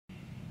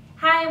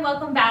Hi and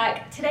welcome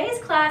back. Today's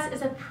class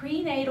is a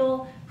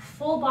prenatal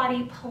full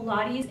body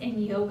Pilates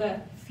and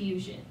yoga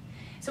fusion.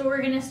 So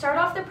we're going to start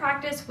off the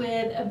practice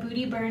with a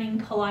booty burning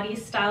Pilates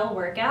style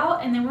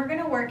workout, and then we're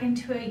going to work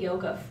into a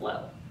yoga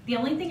flow. The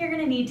only thing you're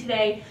going to need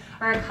today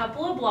are a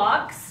couple of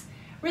blocks.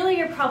 Really,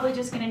 you're probably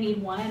just going to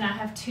need one. I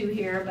have two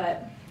here,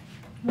 but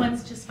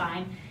one's just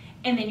fine.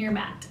 And then your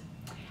mat.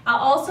 I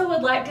also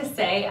would like to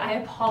say I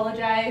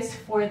apologize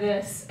for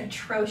this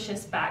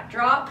atrocious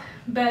backdrop,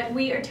 but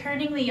we are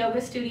turning the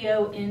yoga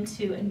studio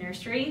into a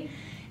nursery.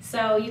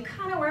 So you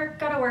kind of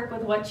gotta work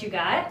with what you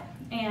got,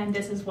 and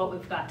this is what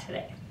we've got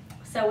today.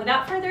 So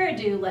without further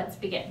ado, let's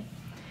begin.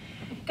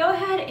 Go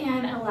ahead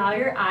and allow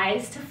your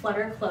eyes to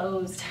flutter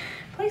closed.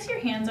 Place your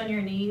hands on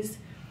your knees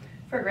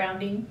for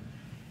grounding.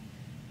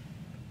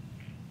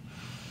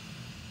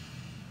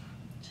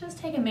 Just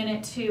take a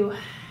minute to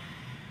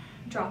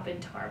drop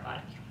into our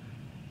body.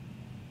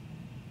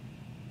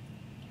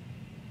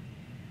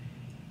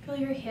 Feel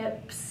your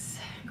hips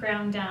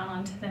ground down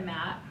onto the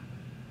mat.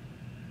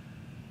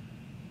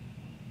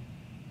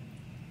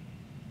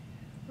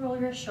 Roll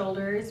your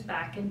shoulders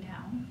back and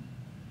down,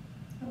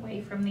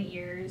 away from the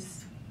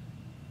ears.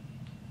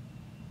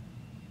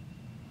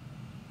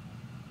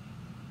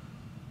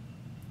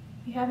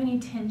 If you have any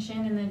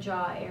tension in the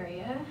jaw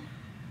area,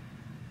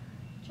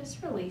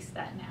 just release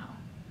that now.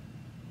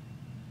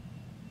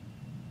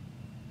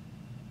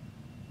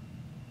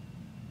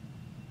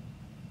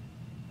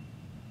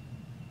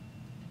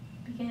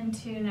 Begin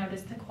to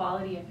notice the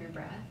quality of your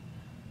breath.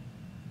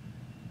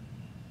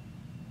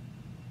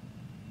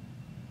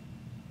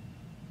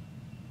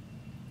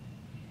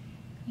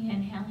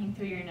 Inhaling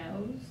through your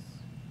nose.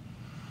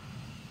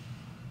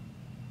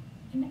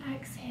 And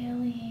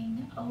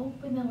exhaling,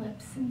 open the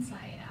lips and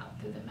sigh it out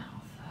through the mouth.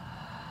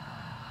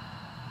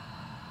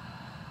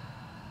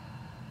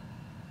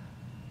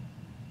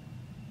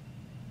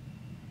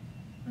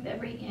 With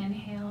every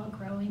inhale,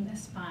 growing the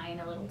spine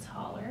a little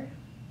taller.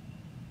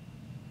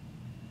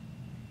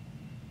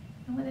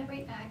 And with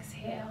every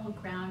exhale,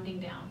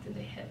 grounding down through the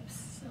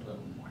hips a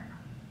little more.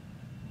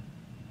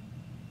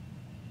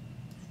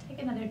 Let's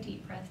take another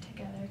deep breath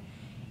together.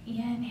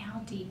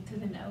 Inhale deep through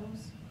the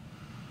nose.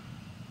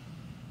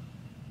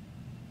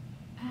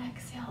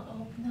 Exhale,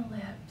 open the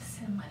lips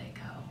and let it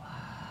go.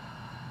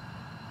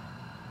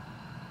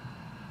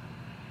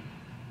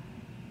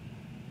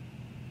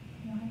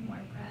 One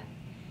more breath.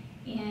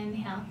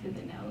 Inhale through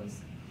the nose.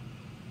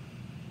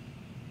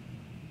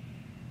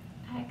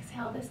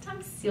 Exhale, this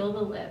time seal the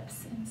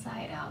lips and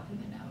sigh it out through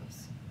the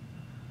nose.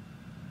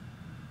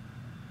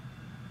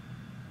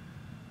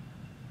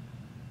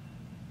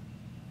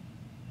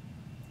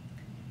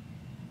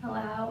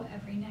 Allow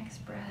every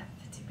next breath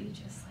to be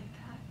just like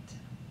that.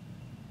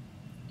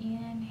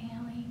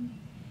 Inhaling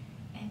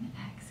and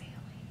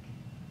exhaling.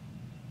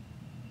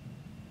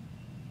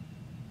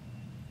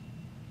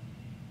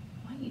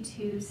 I want you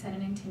to set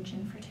an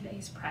intention for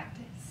today's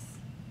practice.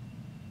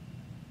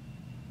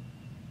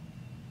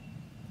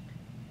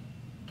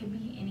 Could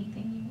be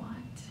anything you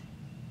want.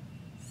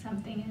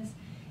 Something as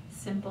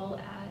simple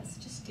as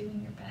just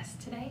doing your best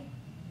today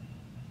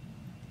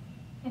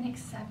and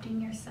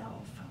accepting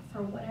yourself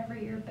for whatever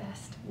your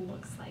best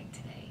looks like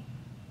today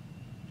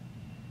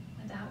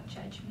without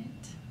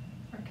judgment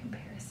or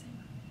comparison.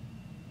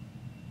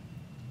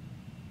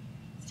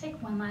 Let's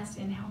take one last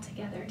inhale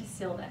together to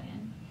seal that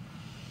in.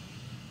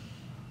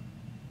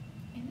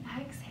 And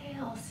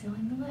exhale,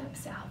 sealing the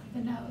lips out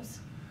through the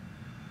nose.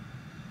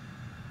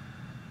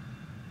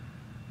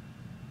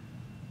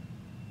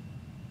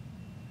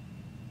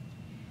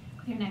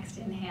 With your next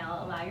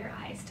inhale, allow your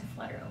eyes to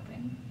flutter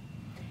open.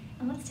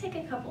 And let's take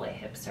a couple of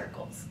hip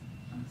circles.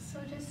 So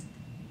just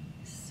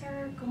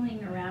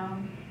circling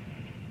around.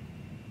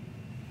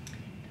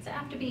 Doesn't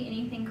have to be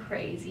anything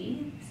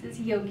crazy. This is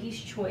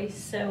yogi's choice,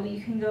 so you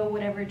can go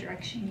whatever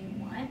direction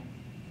you want.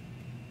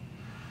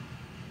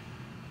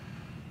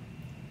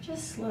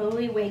 Just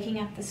slowly waking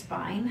up the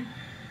spine.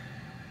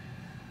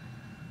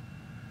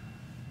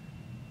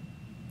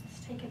 Let's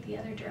take it the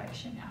other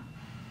direction now.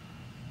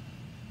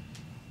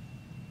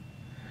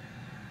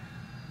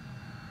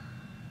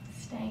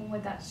 Staying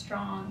with that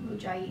strong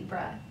Ujjayi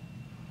breath.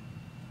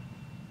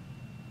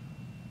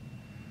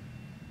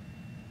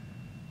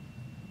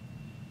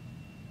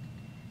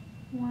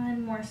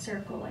 One more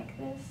circle like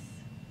this.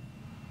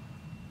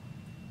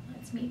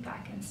 Let's meet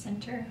back in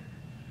center.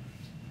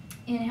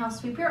 Inhale,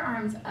 sweep your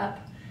arms up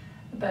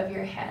above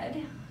your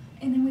head.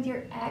 And then with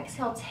your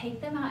exhale,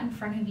 take them out in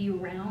front of you,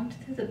 round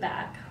through the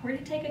back. We're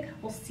gonna take a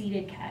couple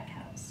seated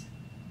cat-cows.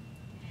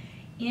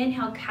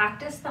 Inhale,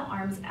 cactus the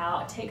arms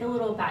out. Take a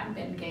little back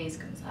bend, gaze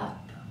goes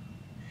up.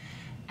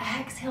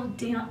 Exhale,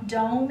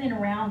 dome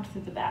and round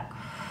through the back.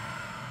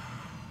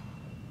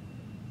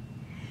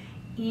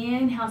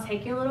 Inhale,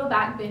 take your little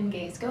back bend,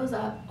 gaze goes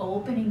up,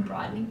 opening,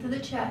 broadening through the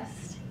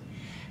chest.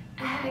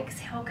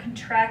 Exhale,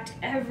 contract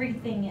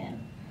everything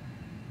in.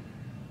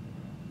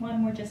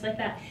 One more just like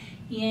that.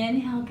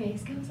 Inhale,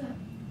 gaze goes up.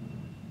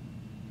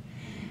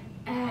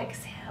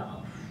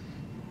 Exhale.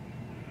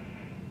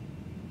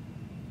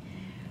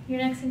 Your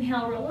next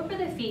inhale, roll over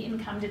the feet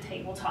and come to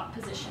tabletop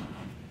position.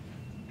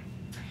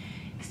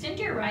 Extend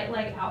your right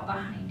leg out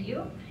behind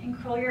you and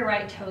curl your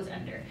right toes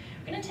under.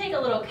 We're going to take a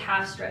little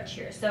calf stretch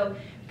here. So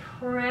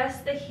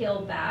press the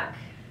heel back,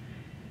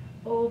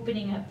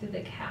 opening up through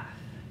the calf.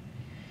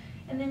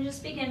 And then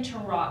just begin to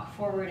rock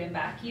forward and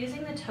back,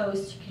 using the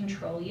toes to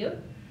control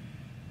you.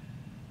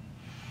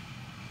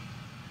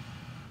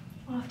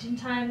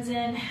 Oftentimes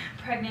in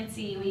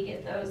pregnancy, we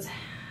get those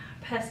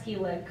pesky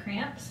leg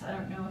cramps. I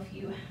don't know if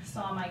you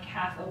saw my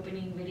calf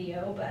opening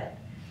video, but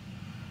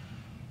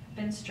I've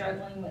been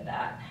struggling with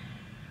that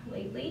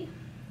lately.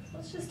 So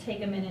let's just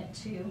take a minute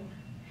to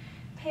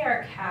pay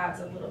our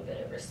calves a little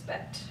bit of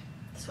respect.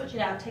 Switch it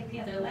out, take the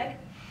other leg,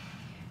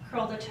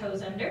 curl the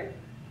toes under,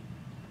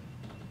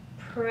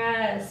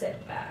 press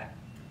it back.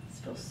 This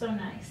feels so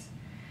nice.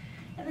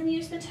 And then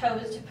use the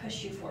toes to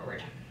push you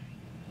forward.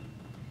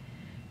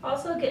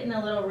 Also getting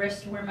a little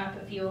wrist warm up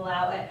if you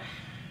allow it.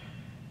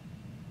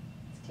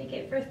 Let's take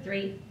it for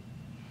 3,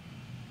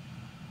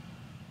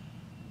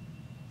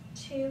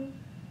 2,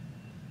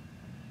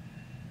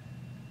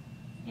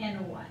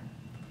 and 1.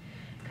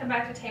 Come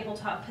back to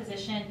tabletop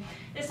position.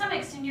 This time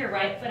extend your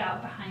right foot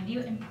out behind you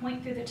and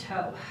point through the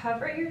toe.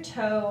 Hover your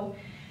toe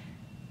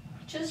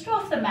just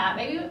off the mat.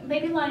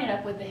 Maybe line it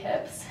up with the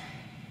hips.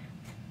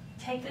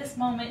 Take this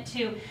moment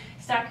to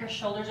stack your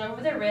shoulders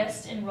over the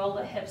wrist and roll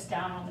the hips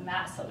down on the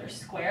mat so they're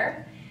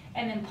square,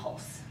 and then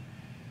pulse.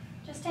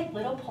 Just take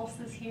little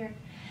pulses here,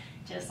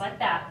 just like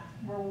that.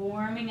 We're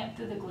warming up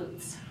through the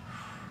glutes.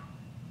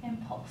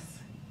 And pulse,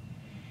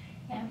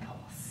 and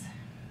pulse,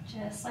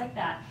 just like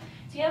that.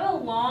 So you have a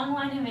long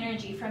line of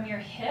energy from your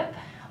hip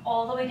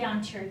all the way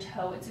down to your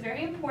toe. It's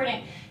very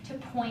important to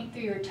point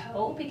through your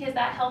toe because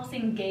that helps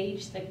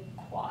engage the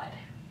quad.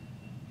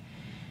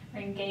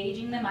 We're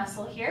engaging the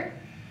muscle here,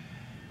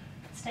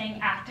 staying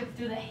active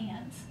through the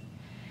hands.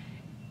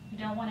 You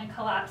don't want to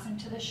collapse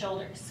into the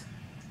shoulders.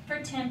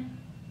 For 10,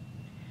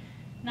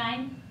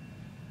 9,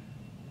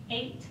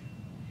 8,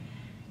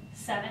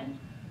 7,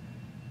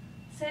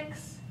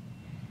 6,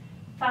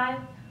 5,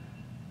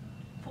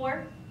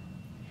 4,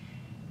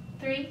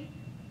 3,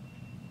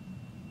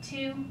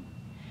 2,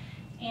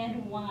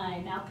 and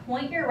 1. Now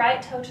point your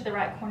right toe to the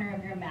right corner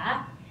of your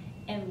mat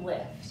and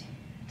lift.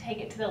 Take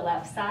it to the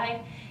left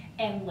side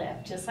and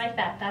lift, just like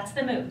that. That's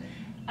the move.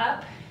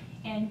 Up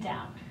and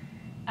down,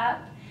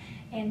 up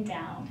and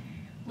down.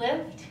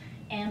 Lift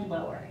and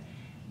lower,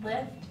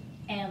 lift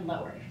and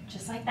lower.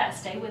 Just like that,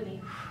 stay with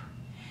me.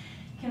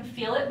 You can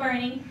feel it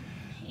burning.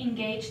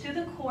 Engage through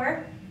the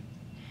core.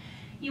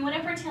 You want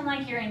to pretend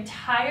like your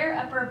entire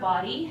upper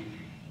body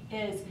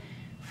is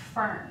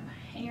firm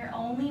and you're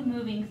only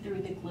moving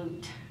through the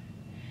glute.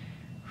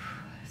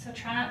 So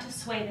try not to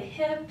sway the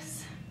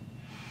hips.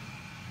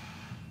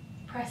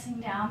 Pressing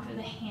down through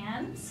the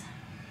hands.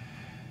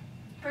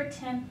 For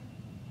 10,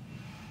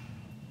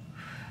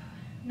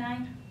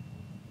 9,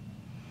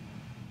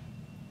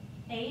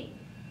 8,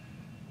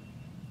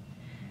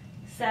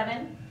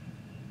 7,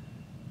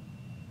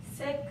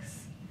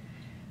 6,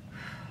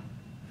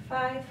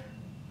 5,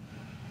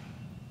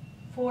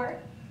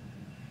 4,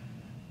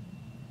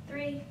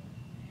 3,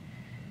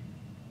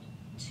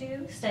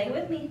 2, stay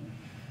with me,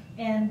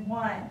 and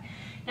 1.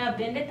 Now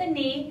bend at the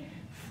knee,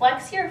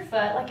 flex your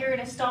foot like you're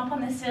going to stomp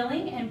on the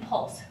ceiling and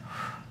pulse.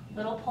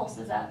 Little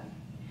pulses up,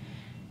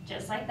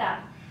 just like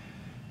that.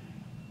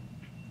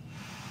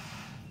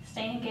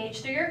 Stay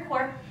engaged through your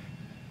core.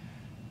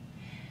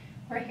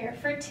 We're here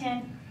for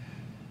 10,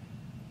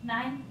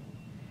 9,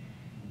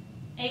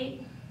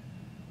 8,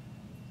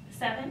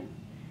 7,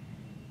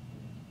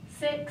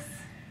 6,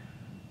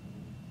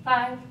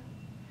 5,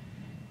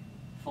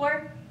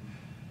 4,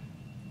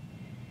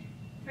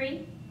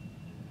 3,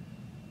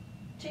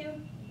 2,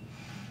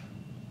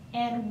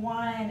 and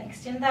 1.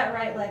 Extend that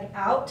right leg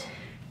out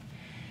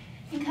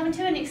and come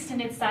to an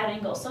extended side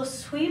angle. So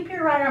sweep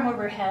your right arm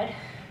overhead,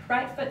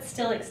 right foot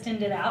still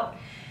extended out,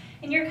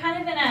 and you're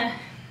kind of in a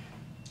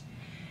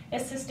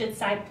assisted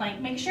side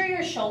plank. Make sure your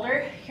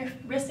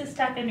wrist is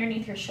stuck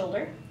underneath your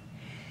shoulder.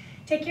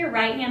 Take your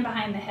right hand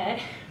behind the head,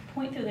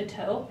 point through the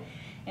toe,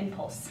 and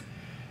pulse.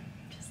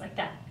 Just like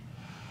that.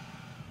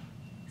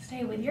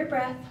 Stay with your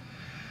breath.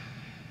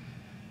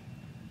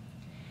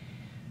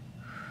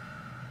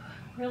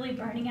 Really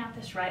burning out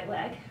this right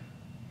leg.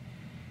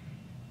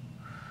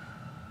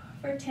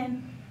 For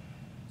 10,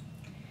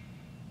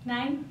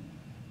 9,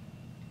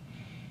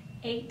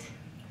 8,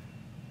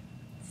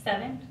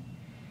 7,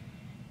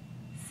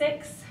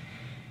 6,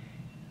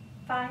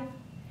 5,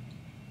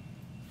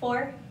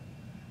 4,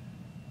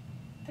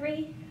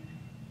 3,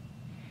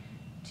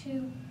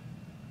 2,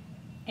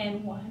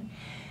 and 1.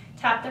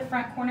 Tap the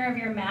front corner of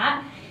your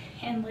mat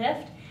and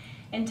lift,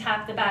 and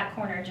tap the back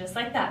corner just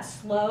like that.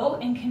 Slow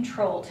and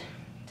controlled.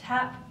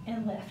 Tap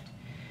and lift.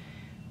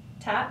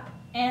 Tap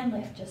and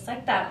lift just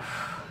like that.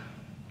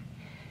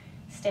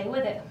 Stay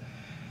with it.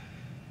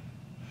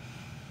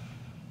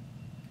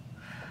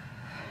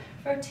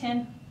 For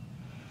 10,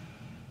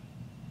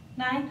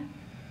 9,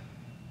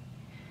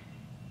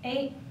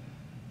 8,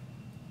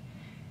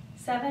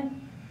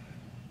 7,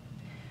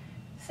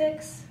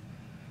 6,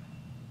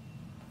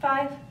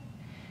 5,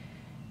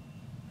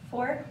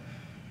 4,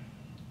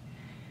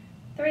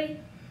 3,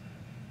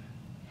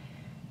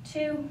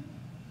 2,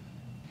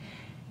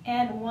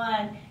 and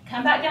 1.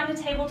 Come back down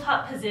to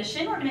tabletop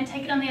position. We're going to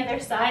take it on the other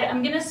side.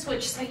 I'm going to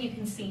switch so you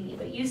can see me,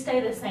 but you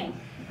stay the same.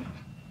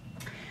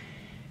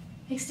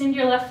 Extend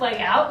your left leg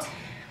out,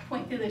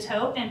 point through the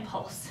toe, and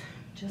pulse,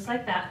 just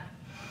like that.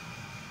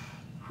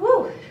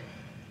 Whew.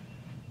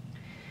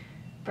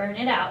 Burn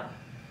it out.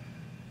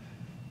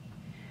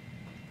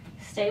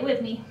 Stay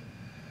with me.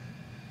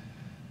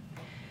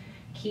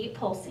 Keep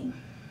pulsing.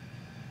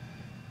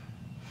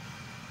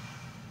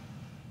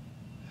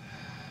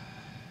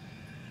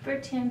 For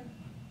 10,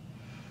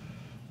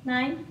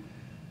 9,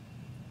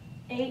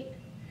 8,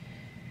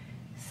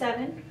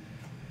 7,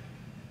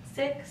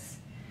 6,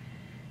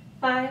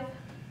 5,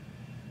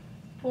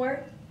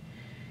 4,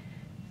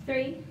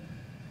 3,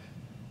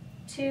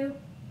 2,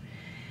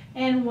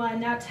 and 1.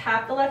 Now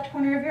tap the left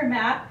corner of your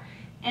mat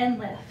and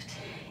lift,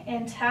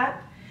 and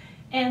tap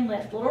and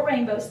lift. Little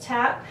rainbows,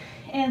 tap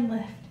and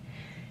lift,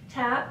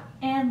 tap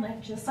and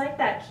lift, just like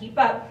that. Keep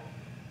up.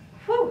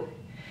 Whew.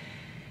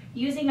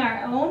 Using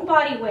our own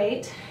body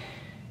weight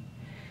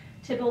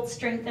to build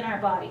strength in our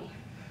body.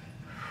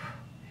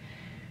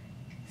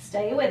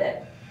 Stay with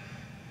it.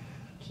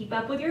 Keep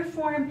up with your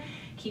form.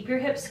 Keep your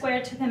hips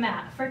squared to the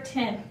mat for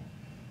 10,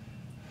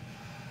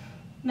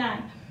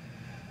 9,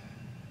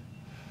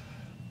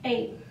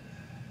 8,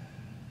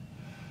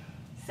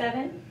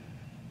 7,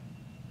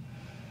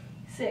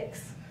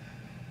 6,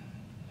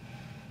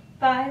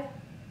 5,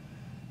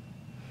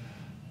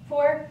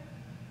 4,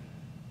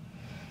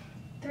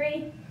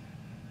 3,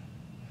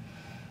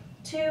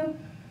 2,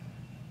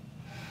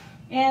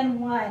 and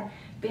 1.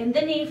 Bend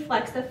the knee,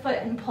 flex the foot,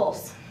 and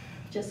pulse.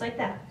 Just like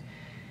that.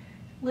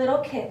 Little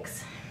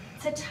kicks.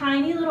 It's a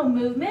tiny little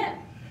movement,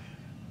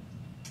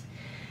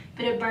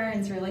 but it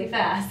burns really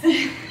fast.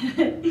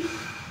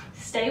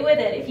 Stay with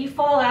it. If you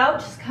fall out,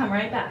 just come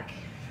right back.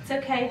 It's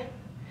okay.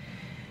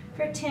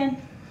 For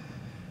 10,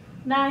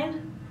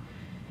 9,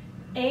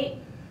 8,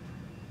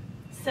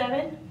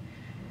 7,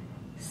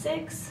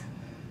 6,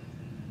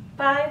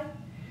 5,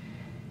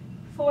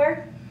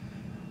 4,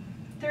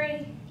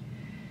 3,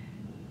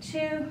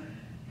 2,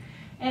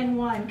 and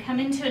 1. Come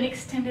into an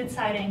extended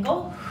side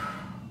angle.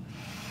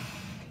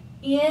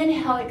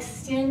 Inhale,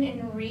 extend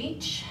and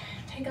reach.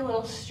 Take a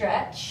little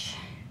stretch.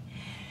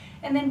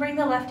 And then bring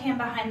the left hand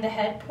behind the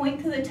head,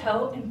 point to the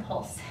toe, and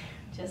pulse.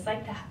 Just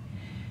like that.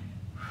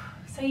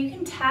 So you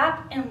can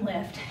tap and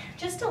lift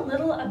just a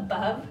little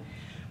above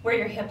where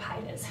your hip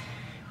height is.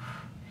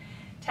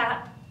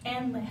 Tap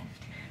and lift.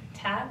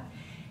 Tap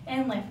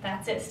and lift.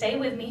 That's it. Stay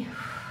with me.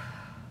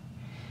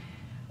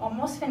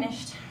 Almost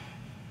finished.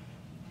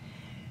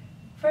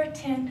 For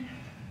 10,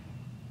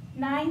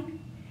 9,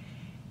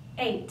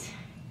 8,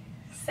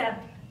 7,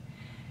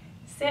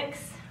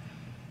 6,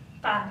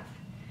 5,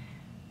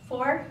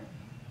 4,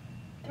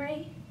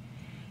 3,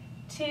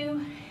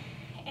 2,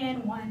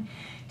 and 1.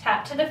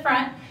 Tap to the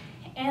front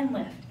and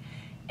lift,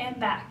 and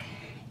back,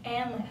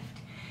 and lift,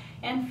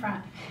 and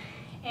front,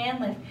 and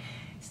lift.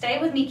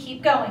 Stay with me,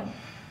 keep going.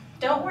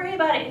 Don't worry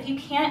about it. If you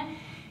can't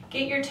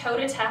get your toe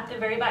to tap the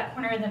very back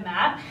corner of the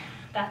mat,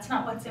 that's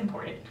not what's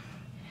important.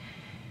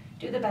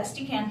 Do the best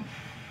you can.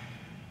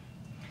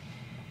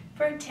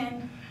 For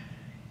 10,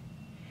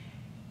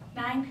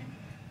 9,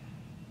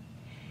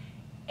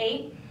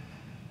 8,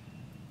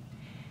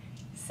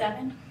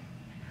 7,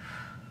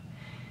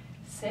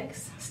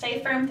 6.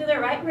 Stay firm through the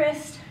right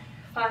wrist.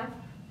 5,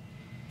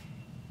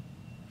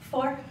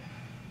 4,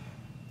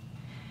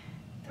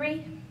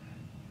 3,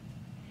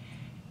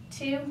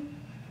 2,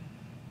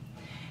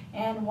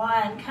 and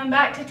 1. Come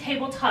back to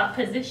tabletop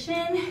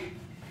position.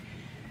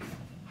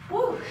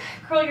 Woo.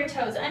 Curl your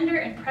toes under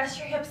and press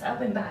your hips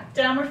up and back.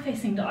 Downward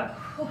facing dog.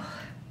 Whew.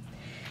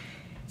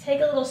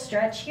 Take a little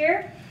stretch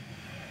here.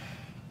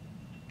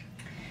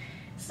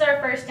 This is our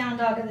first down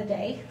dog of the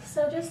day,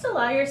 so just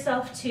allow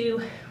yourself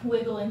to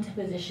wiggle into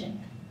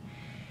position.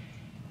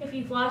 If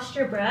you've lost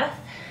your breath,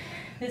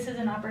 this is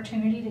an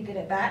opportunity to get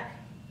it back.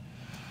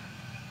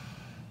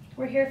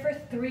 We're here for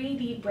 3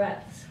 deep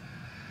breaths.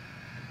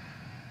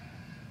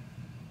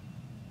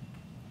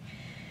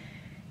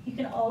 You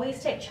can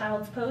always take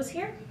child's pose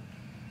here.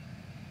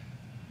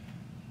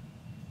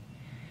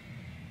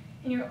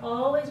 And you're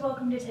always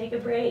welcome to take a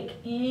break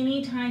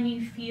anytime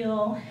you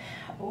feel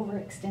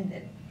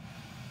overextended.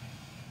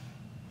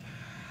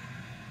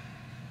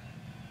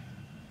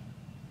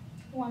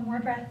 One more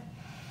breath.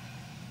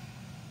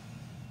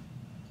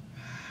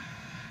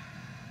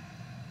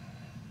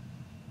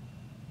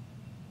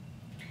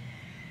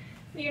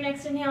 For your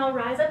next inhale,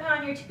 rise up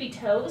on your tippy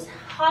toes,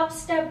 hop,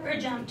 step, or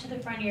jump to the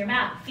front of your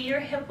mat. Feet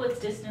are hip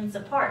width distance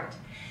apart.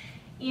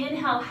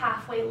 Inhale,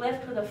 halfway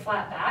lift with a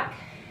flat back.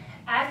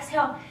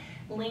 Exhale,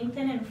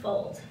 lengthen and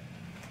fold.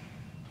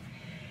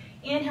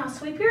 Inhale,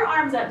 sweep your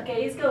arms up,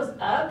 gaze goes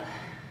up.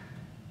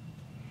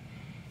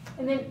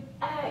 And then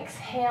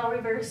exhale,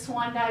 reverse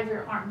swan dive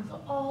your arms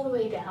all the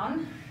way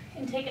down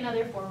and take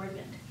another forward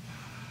bend.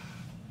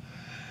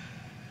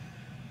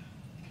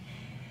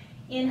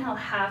 Inhale,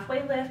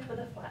 halfway lift with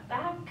a flat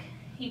back.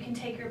 You can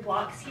take your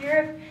blocks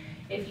here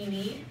if you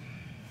need.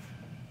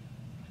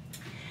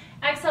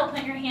 Exhale,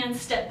 plant your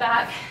hands, step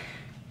back,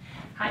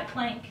 high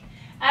plank.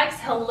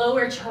 Exhale,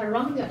 lower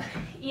chaturanga.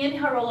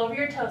 Inhale, roll over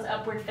your toes,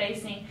 upward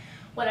facing.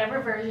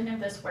 Whatever version of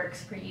this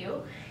works for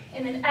you.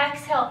 And then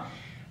exhale,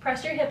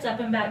 press your hips up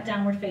and back,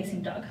 downward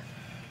facing dog.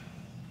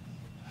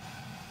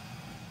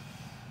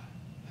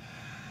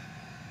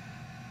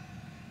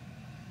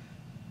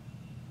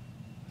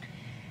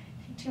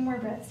 Take 2 more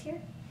breaths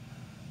here.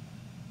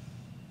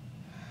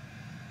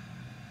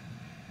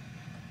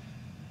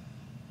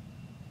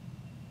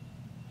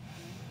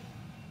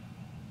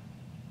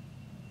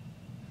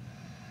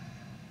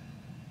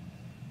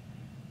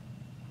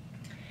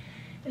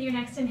 With your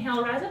next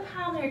inhale, rise up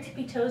high on the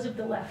tippy toes of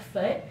the left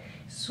foot.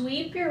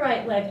 Sweep your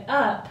right leg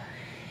up,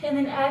 and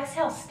then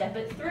exhale, step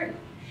it through.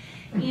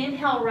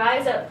 Inhale,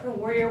 rise up for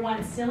warrior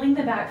one, sealing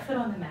the back foot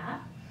on the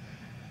mat.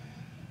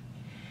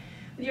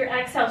 With your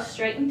exhale,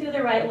 straighten through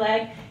the right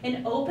leg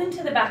and open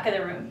to the back of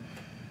the room.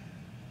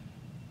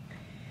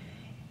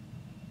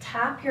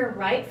 Tap your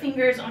right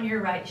fingers on your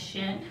right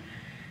shin,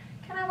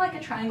 kind of like a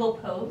triangle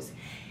pose,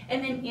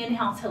 and then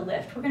inhale to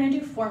lift. We're going to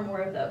do 4 more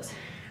of those.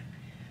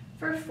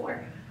 For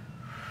 4.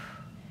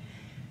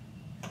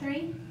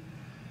 3,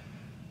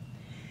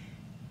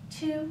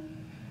 2,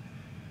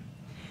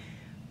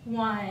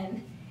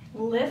 1.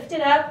 Lift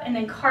it up and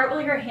then cartwheel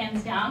your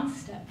hands down.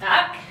 Step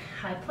back,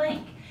 high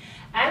plank.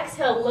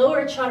 Exhale,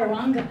 lower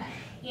chaturanga.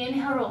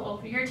 Inhale, roll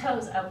over your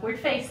toes, upward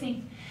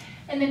facing.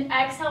 And then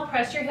exhale,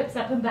 press your hips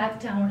up and back,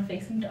 downward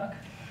facing dog.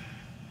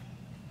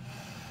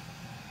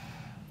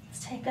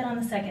 Let's take that on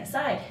the second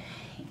side.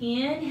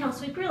 Inhale,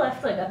 sweep your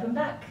left leg up and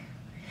back.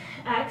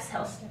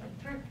 Exhale, step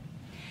it through.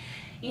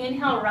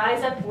 Inhale,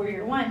 rise up,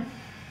 warrior one.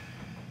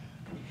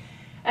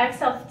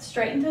 Exhale,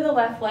 straighten through the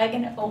left leg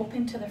and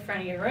open to the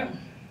front of your room.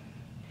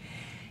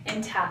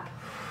 And tap.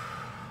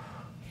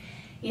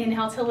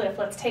 Inhale to lift.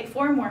 Let's take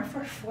 4 more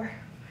for 4.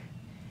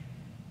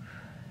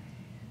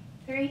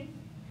 3,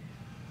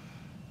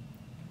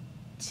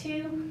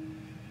 2,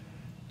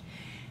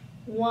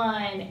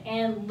 1.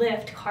 And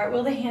lift.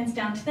 Cartwheel the hands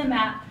down to the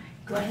mat.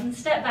 Go ahead and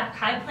step back,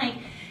 high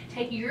plank.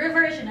 Take your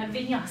version of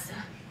vinyasa.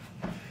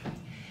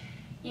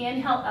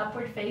 Inhale,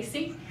 upward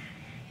facing.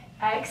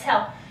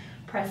 Exhale,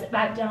 press it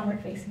back,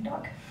 downward facing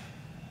dog.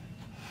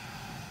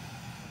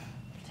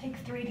 Take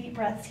 3 deep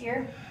breaths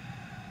here.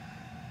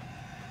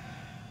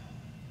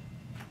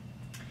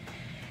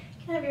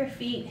 You can have your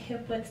feet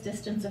hip width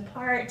distance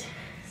apart,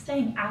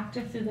 staying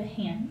active through the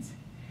hands.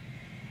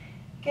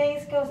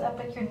 Gaze goes up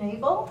at your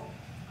navel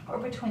or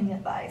between your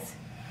thighs.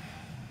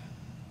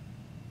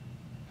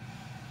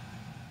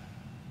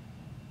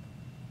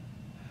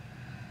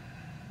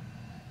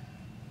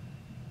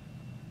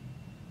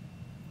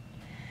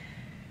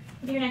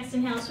 With your next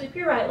inhale, sweep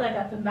your right leg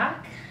up and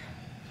back.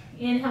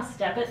 Inhale,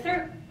 step it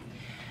through.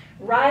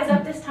 Rise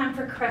up this time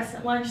for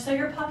crescent lunge, so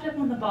you're popped up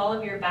on the ball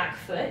of your back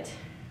foot.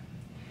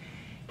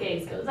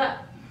 Gaze goes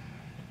up.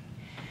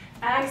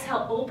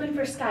 Exhale, open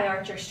for sky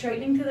archer,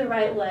 straightening through the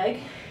right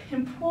leg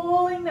and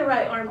pulling the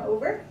right arm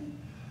over.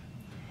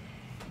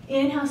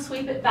 Inhale,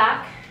 sweep it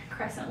back,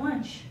 crescent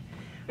lunge.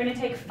 We're going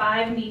to take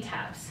 5 knee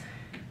taps.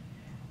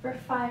 For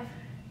 5,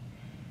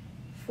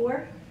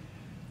 4,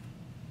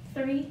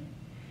 3,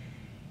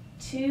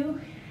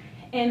 2,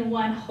 and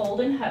 1.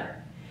 Hold and hover.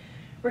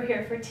 We're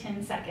here for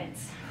 10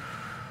 seconds.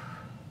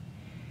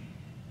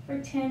 For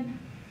 10,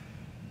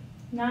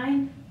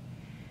 9,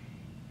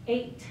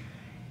 8,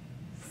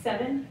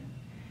 7,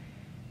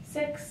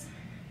 6,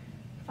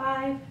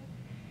 5,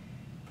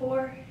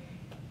 4,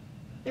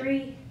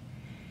 3,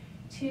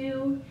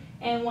 2,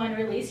 and 1.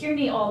 Release your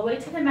knee all the way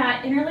to the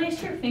mat.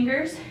 Interlace your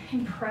fingers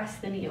and press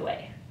the knee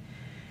away.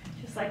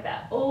 Just like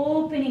that,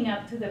 opening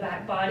up to the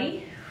back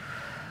body.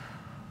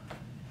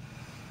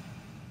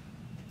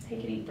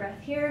 Take a deep breath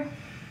here.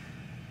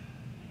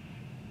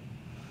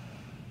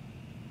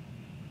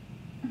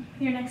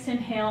 With your next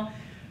inhale,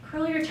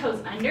 curl your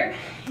toes under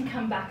and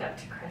come back up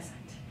to crescent.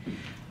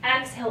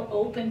 Exhale,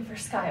 open for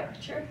sky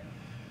archer.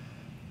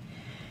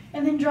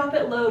 And then drop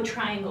it low,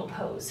 triangle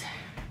pose.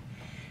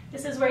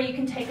 This is where you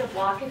can take a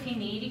block if you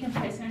need. You can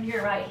place it under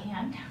your right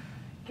hand.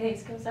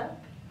 Gaze goes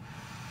up.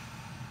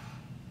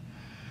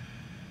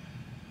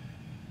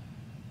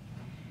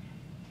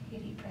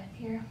 Take a deep breath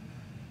here.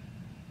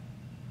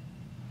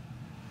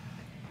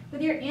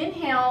 With your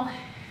inhale,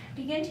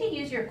 begin to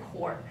use your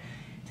core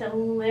to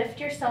lift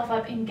yourself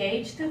up,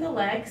 engage through the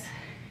legs,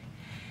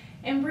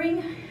 and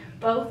bring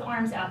both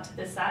arms out to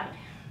the side.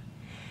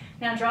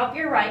 Now drop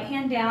your right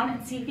hand down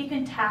and see if you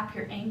can tap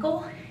your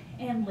ankle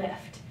and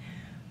lift.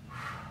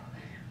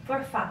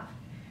 For 5,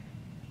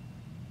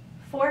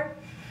 4,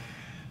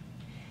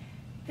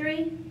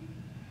 3,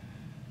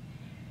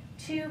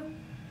 2,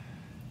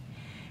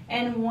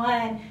 and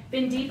 1.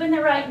 Bend deep in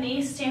the right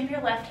knee, stamp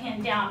your left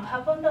hand down.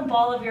 Pop up the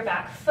ball of your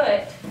back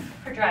foot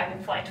for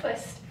dragonfly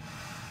twist.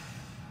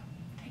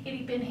 Take a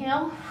deep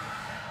inhale.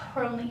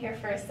 We're only here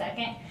for a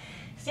second.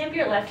 Stamp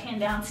your left hand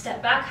down,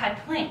 step back, high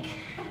plank.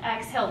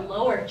 Exhale,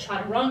 lower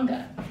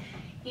chaturanga.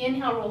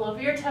 Inhale, roll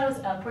over your toes,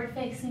 upward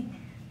facing.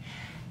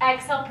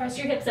 Exhale, press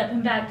your hips up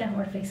and back,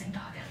 downward facing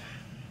dog.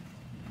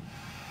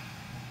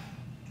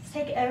 Let's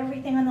take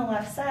everything on the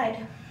left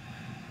side.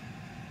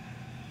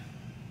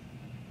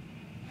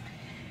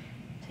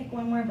 Take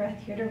one more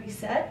breath here to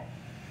reset.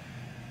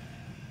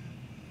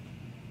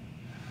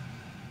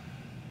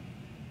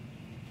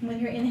 And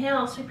with your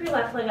inhale, sweep your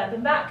left leg up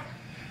and back.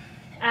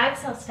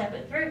 Exhale, step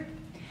it through.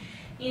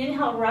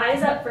 Inhale,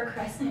 rise up for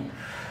crescent.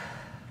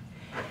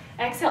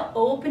 Exhale,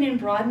 open and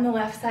broaden the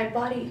left side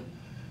body.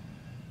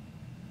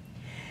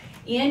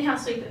 Inhale,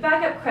 sweep it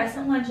back up,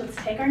 crescent lunge. Let's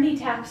take our knee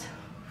taps.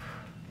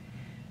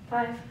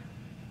 5,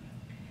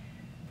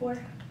 4,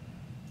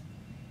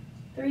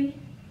 3,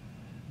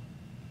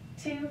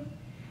 2,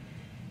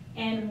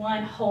 and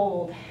 1.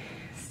 Hold.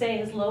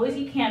 Stay as low as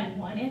you can,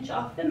 1 inch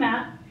off the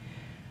mat.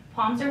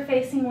 Palms are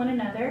facing one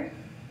another.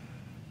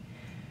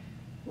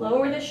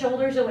 Lower the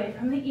shoulders away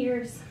from the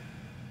ears.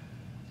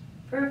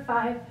 For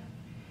 5,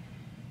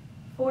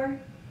 4,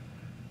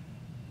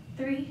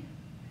 3,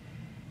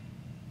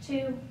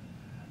 2,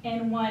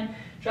 and 1.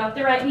 Drop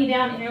the right knee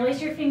down,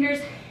 interlace your fingers,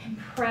 and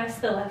press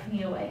the left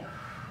knee away.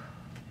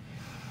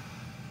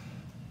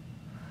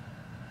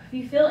 If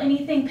you feel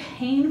anything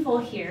painful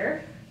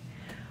here,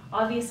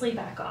 obviously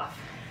back off.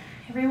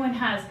 Everyone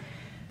has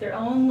their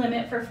own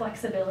limit for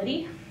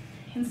flexibility,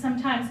 and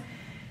sometimes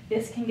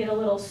this can get a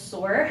little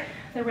sore.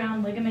 The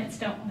round ligaments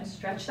don't want to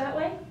stretch that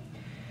way.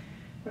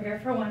 We're here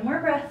for one more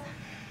breath.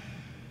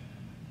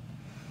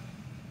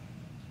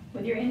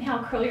 With your inhale,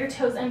 curl your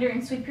toes under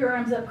and sweep your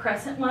arms up,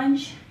 crescent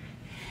lunge.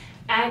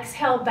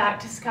 Exhale, back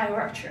to sky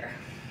archer.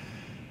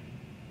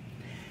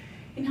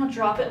 Inhale,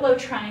 drop it low,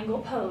 triangle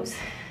pose.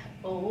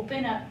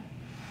 Open up.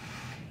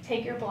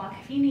 Take your block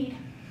if you need.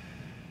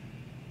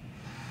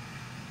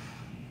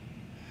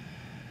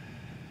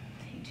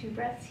 Take 2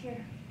 breaths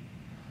here.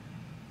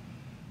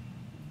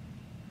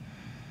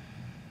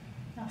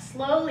 Now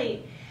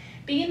slowly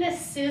begin to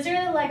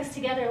scissor the legs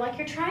together like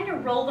you're trying to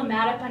roll the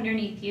mat up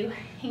underneath you.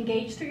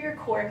 Engage through your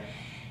core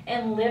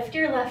and lift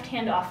your left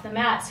hand off the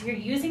mat. So you're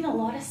using a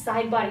lot of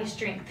side body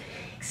strength.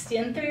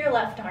 Extend through your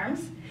left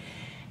arms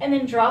and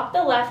then drop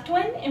the left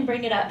one and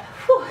bring it up.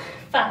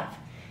 5,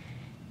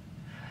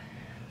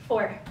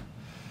 4,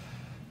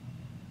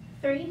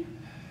 3,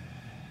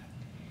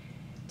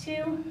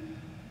 2,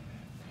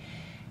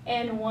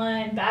 and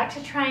 1. Back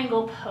to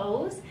triangle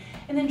pose.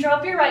 And then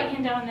drop your right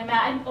hand down on the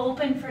mat and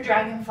open for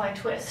dragonfly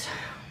twist.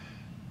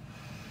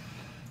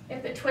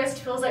 If the twist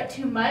feels like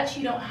too much,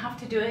 you don't have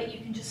to do it. You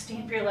can just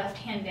stamp your left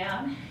hand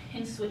down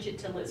and switch it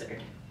to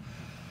lizard.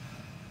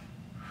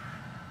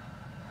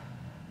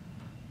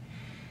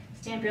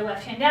 Stamp your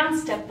left hand down,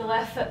 step the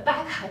left foot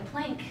back, high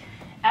plank.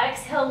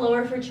 Exhale,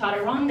 lower for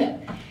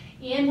chaturanga.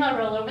 Inhale,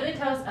 roll over the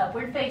toes,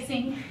 upward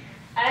facing.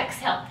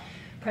 Exhale,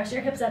 press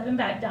your hips up and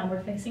back,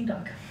 downward facing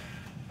dog.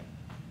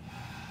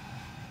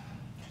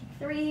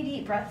 3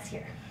 deep breaths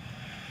here.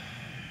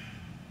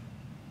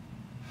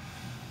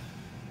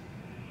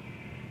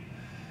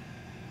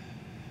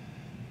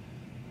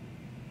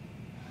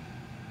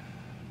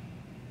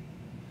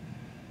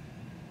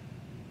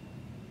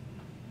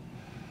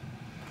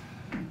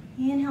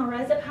 Inhale,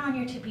 rise up high on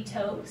your tippy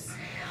toes.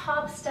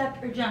 Hop,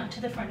 step, or jump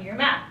to the front of your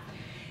mat.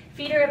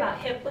 Feet are about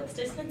hip width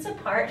distance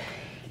apart.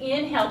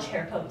 Inhale,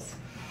 chair pose.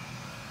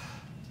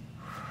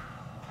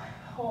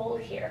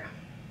 Hold here.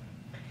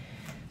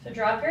 So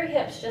drop your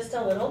hips just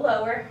a little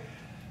lower.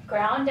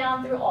 Ground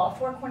down through all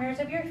 4 corners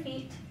of your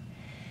feet.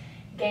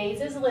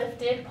 Gaze is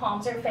lifted,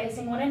 palms are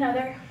facing one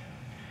another.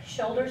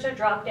 Shoulders are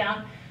dropped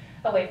down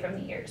away from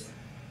the ears.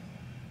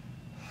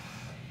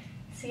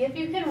 See if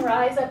you can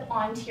rise up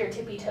onto your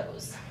tippy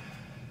toes.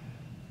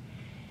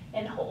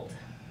 And hold.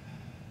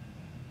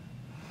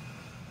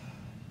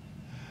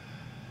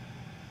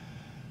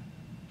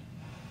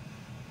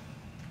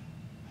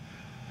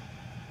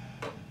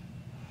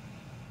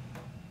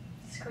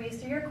 Squeeze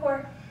through your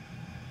core.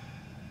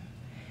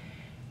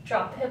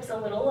 Drop the hips a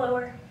little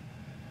lower.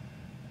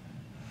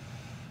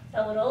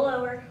 A little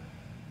lower.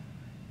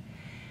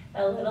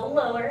 A little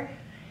lower.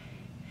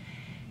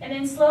 And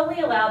then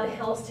slowly allow the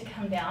heels to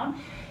come down.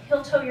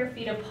 Heel toe your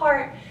feet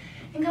apart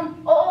and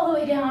come all the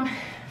way down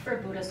for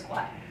Buddha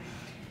squat.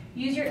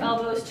 Use your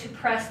elbows to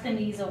press the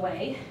knees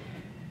away.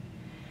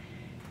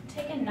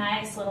 Take a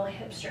nice little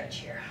hip stretch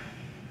here.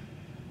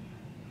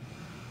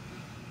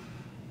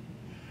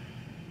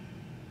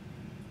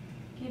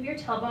 Give your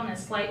tailbone a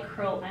slight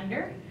curl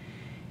under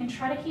and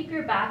try to keep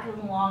your back as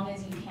long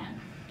as you can.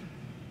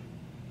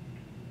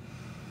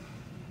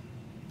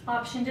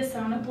 Option to sit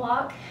on a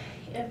block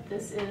if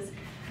this is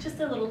just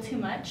a little too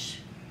much.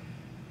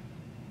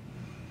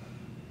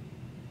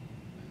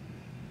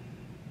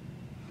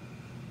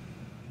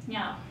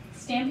 Now,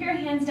 stamp your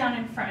hands down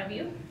in front of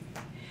you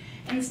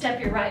and step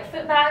your right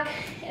foot back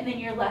and then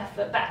your left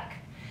foot back.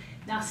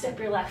 Now step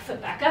your left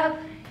foot back up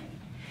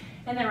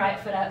and the right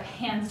foot up,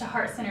 hands to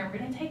heart center. We're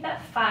gonna take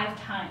that 5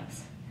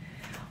 times.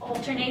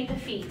 Alternate the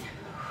feet.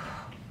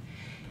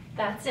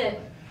 That's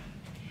it.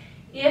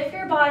 If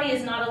your body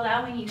is not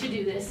allowing you to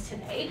do this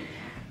today,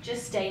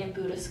 just stay in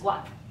Buddha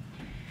squat.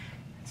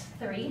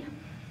 3.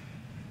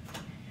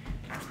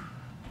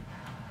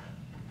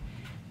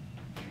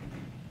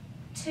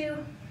 2.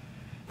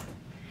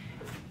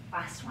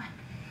 Last one.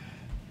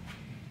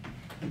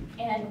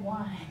 And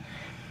 1.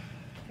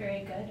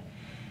 Very good.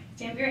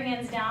 Stamp your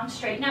hands down,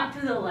 straighten out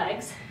through the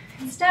legs,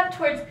 and step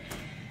towards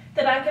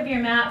the back of your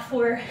mat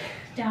for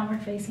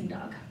downward facing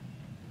dog.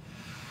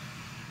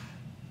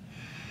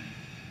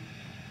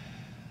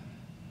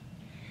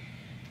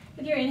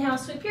 With your inhale,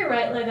 sweep your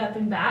right leg up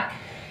and back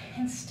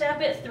and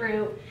step it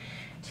through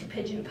to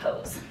pigeon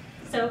pose.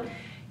 So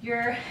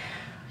your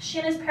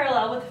shin is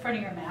parallel with the front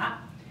of your mat.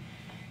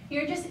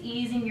 You're just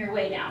easing your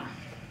way down.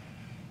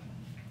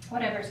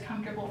 Whatever's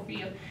comfortable for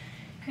you. You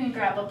can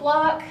grab a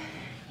block.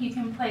 You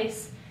can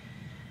place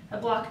a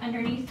block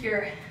underneath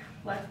your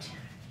left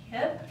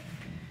hip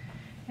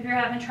if you're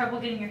having trouble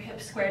getting your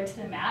hips squared to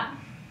the mat.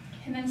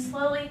 And then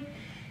slowly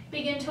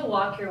begin to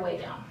walk your way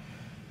down.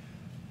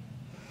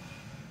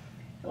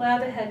 Allow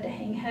the head to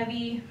hang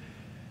heavy.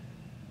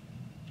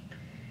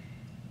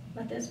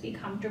 Let this be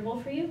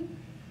comfortable for you.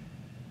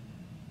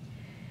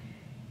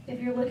 If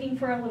you're looking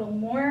for a little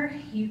more,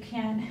 you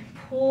can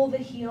pull the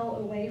heel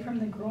away from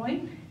the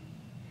groin.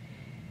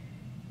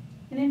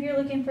 And if you're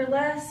looking for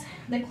less,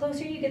 the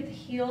closer you get the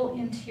heel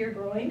into your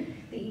groin,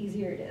 the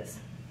easier it is.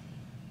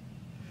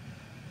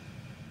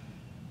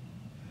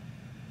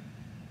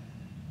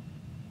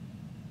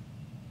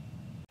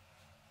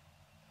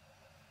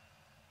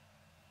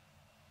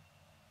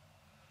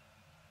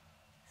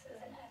 This is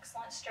an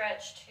excellent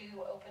stretch to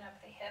open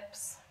up the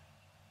hips.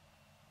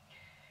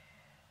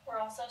 We're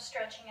also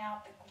stretching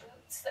out the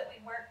glutes that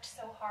we worked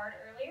so hard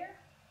earlier.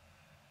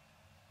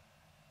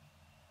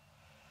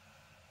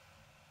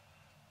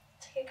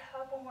 Take a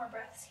couple more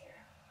breaths here.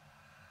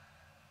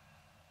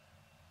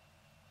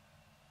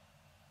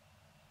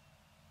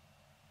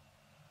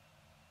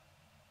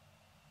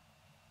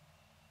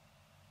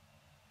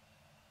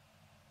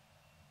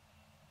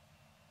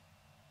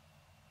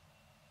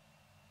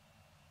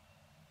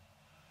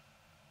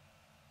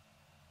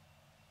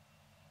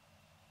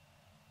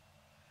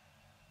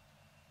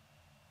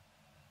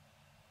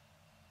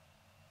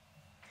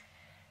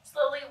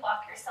 Slowly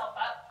walk yourself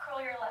up,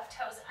 curl your left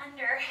toes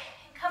under,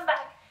 and come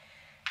back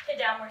to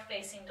downward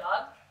facing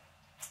dog.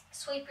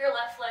 Sweep your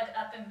left leg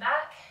up and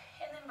back,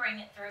 and then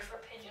bring it through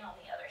for pigeon on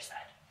the other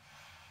side.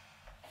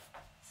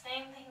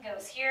 Same thing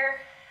goes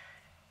here.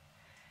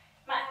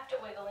 Might have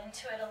to wiggle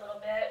into it a little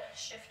bit,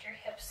 shift your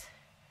hips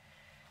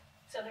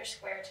so they're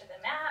square to the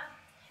mat,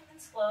 and then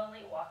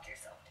slowly walk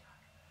yourself down.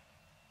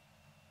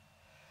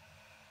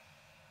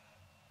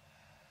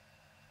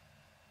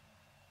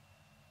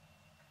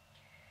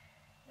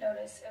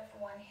 Notice if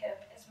one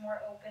hip is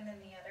more open than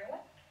the other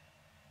one.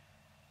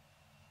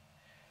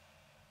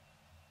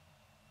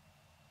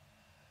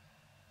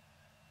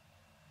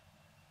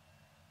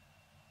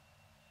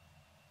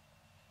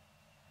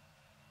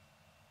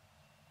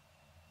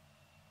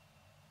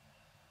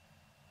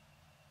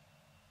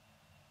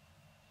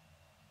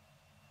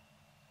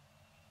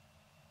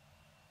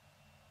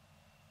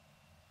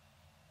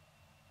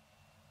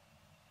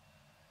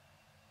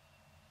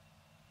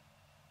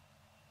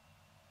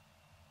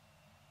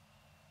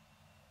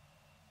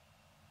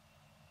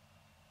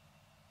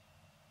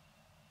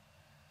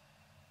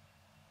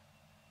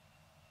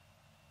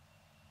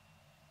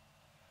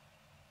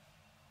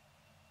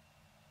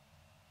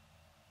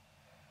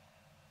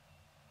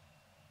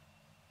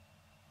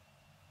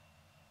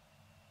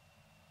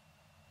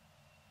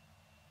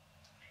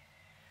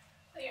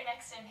 With your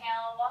next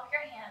inhale, walk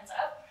your hands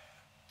up,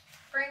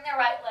 bring the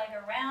right leg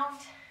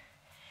around,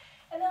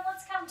 and then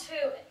let's come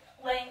to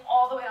laying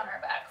all the way on our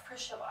back for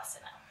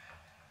Shavasana.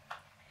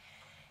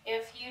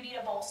 If you need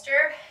a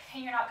bolster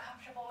and you're not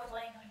comfortable with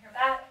laying on your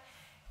back,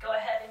 go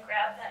ahead and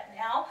grab that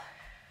now.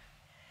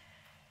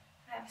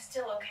 I'm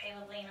still okay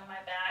with laying on my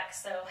back,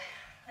 so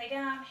lay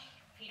down,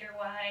 feet are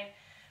wide,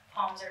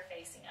 palms are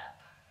facing up.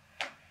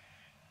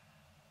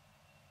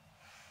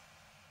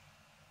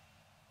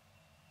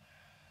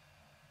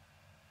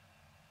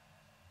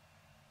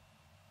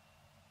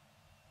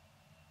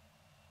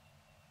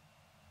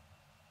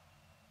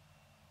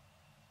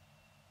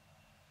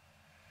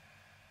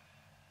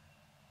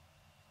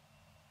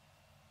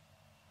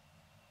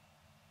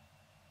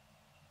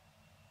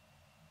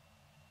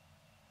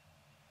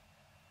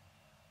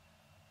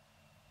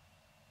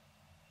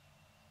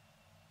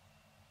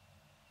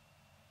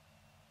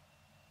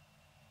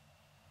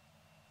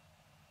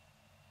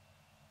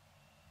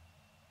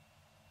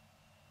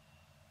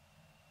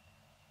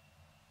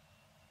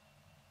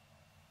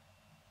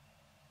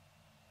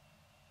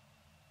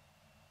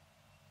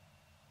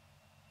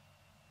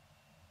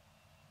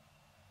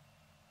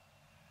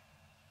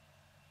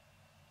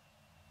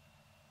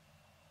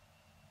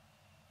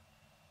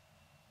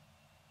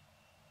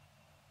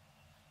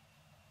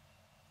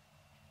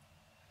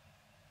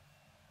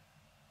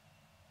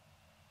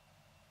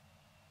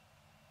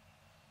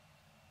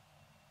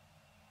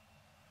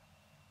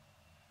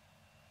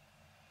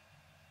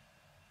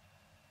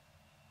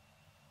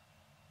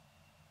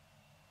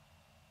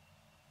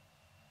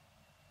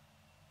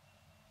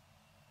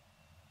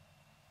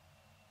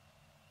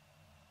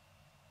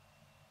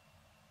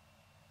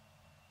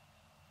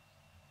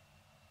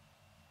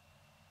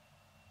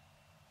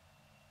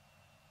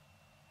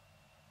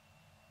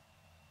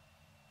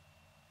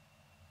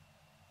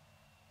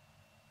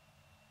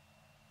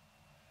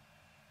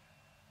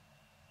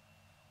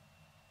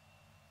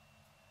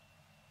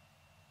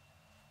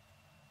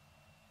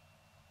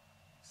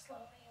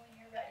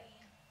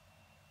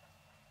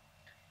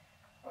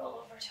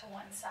 to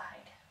one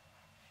side.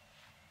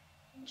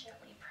 And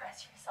gently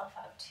press yourself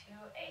up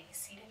to a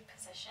seated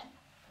position.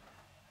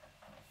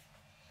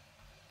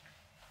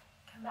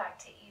 Come back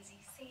to easy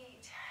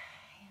seat,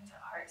 hands at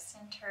heart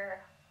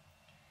center.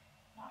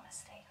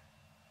 Namaste.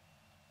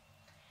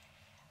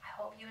 I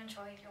hope you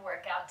enjoyed your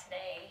workout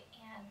today,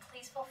 and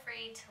please feel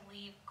free to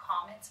leave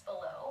comments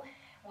below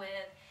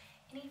with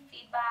any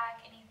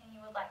feedback, anything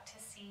you would like to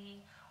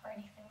see, or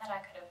anything that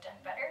I could have done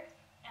better.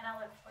 And I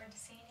look forward to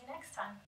seeing you next time.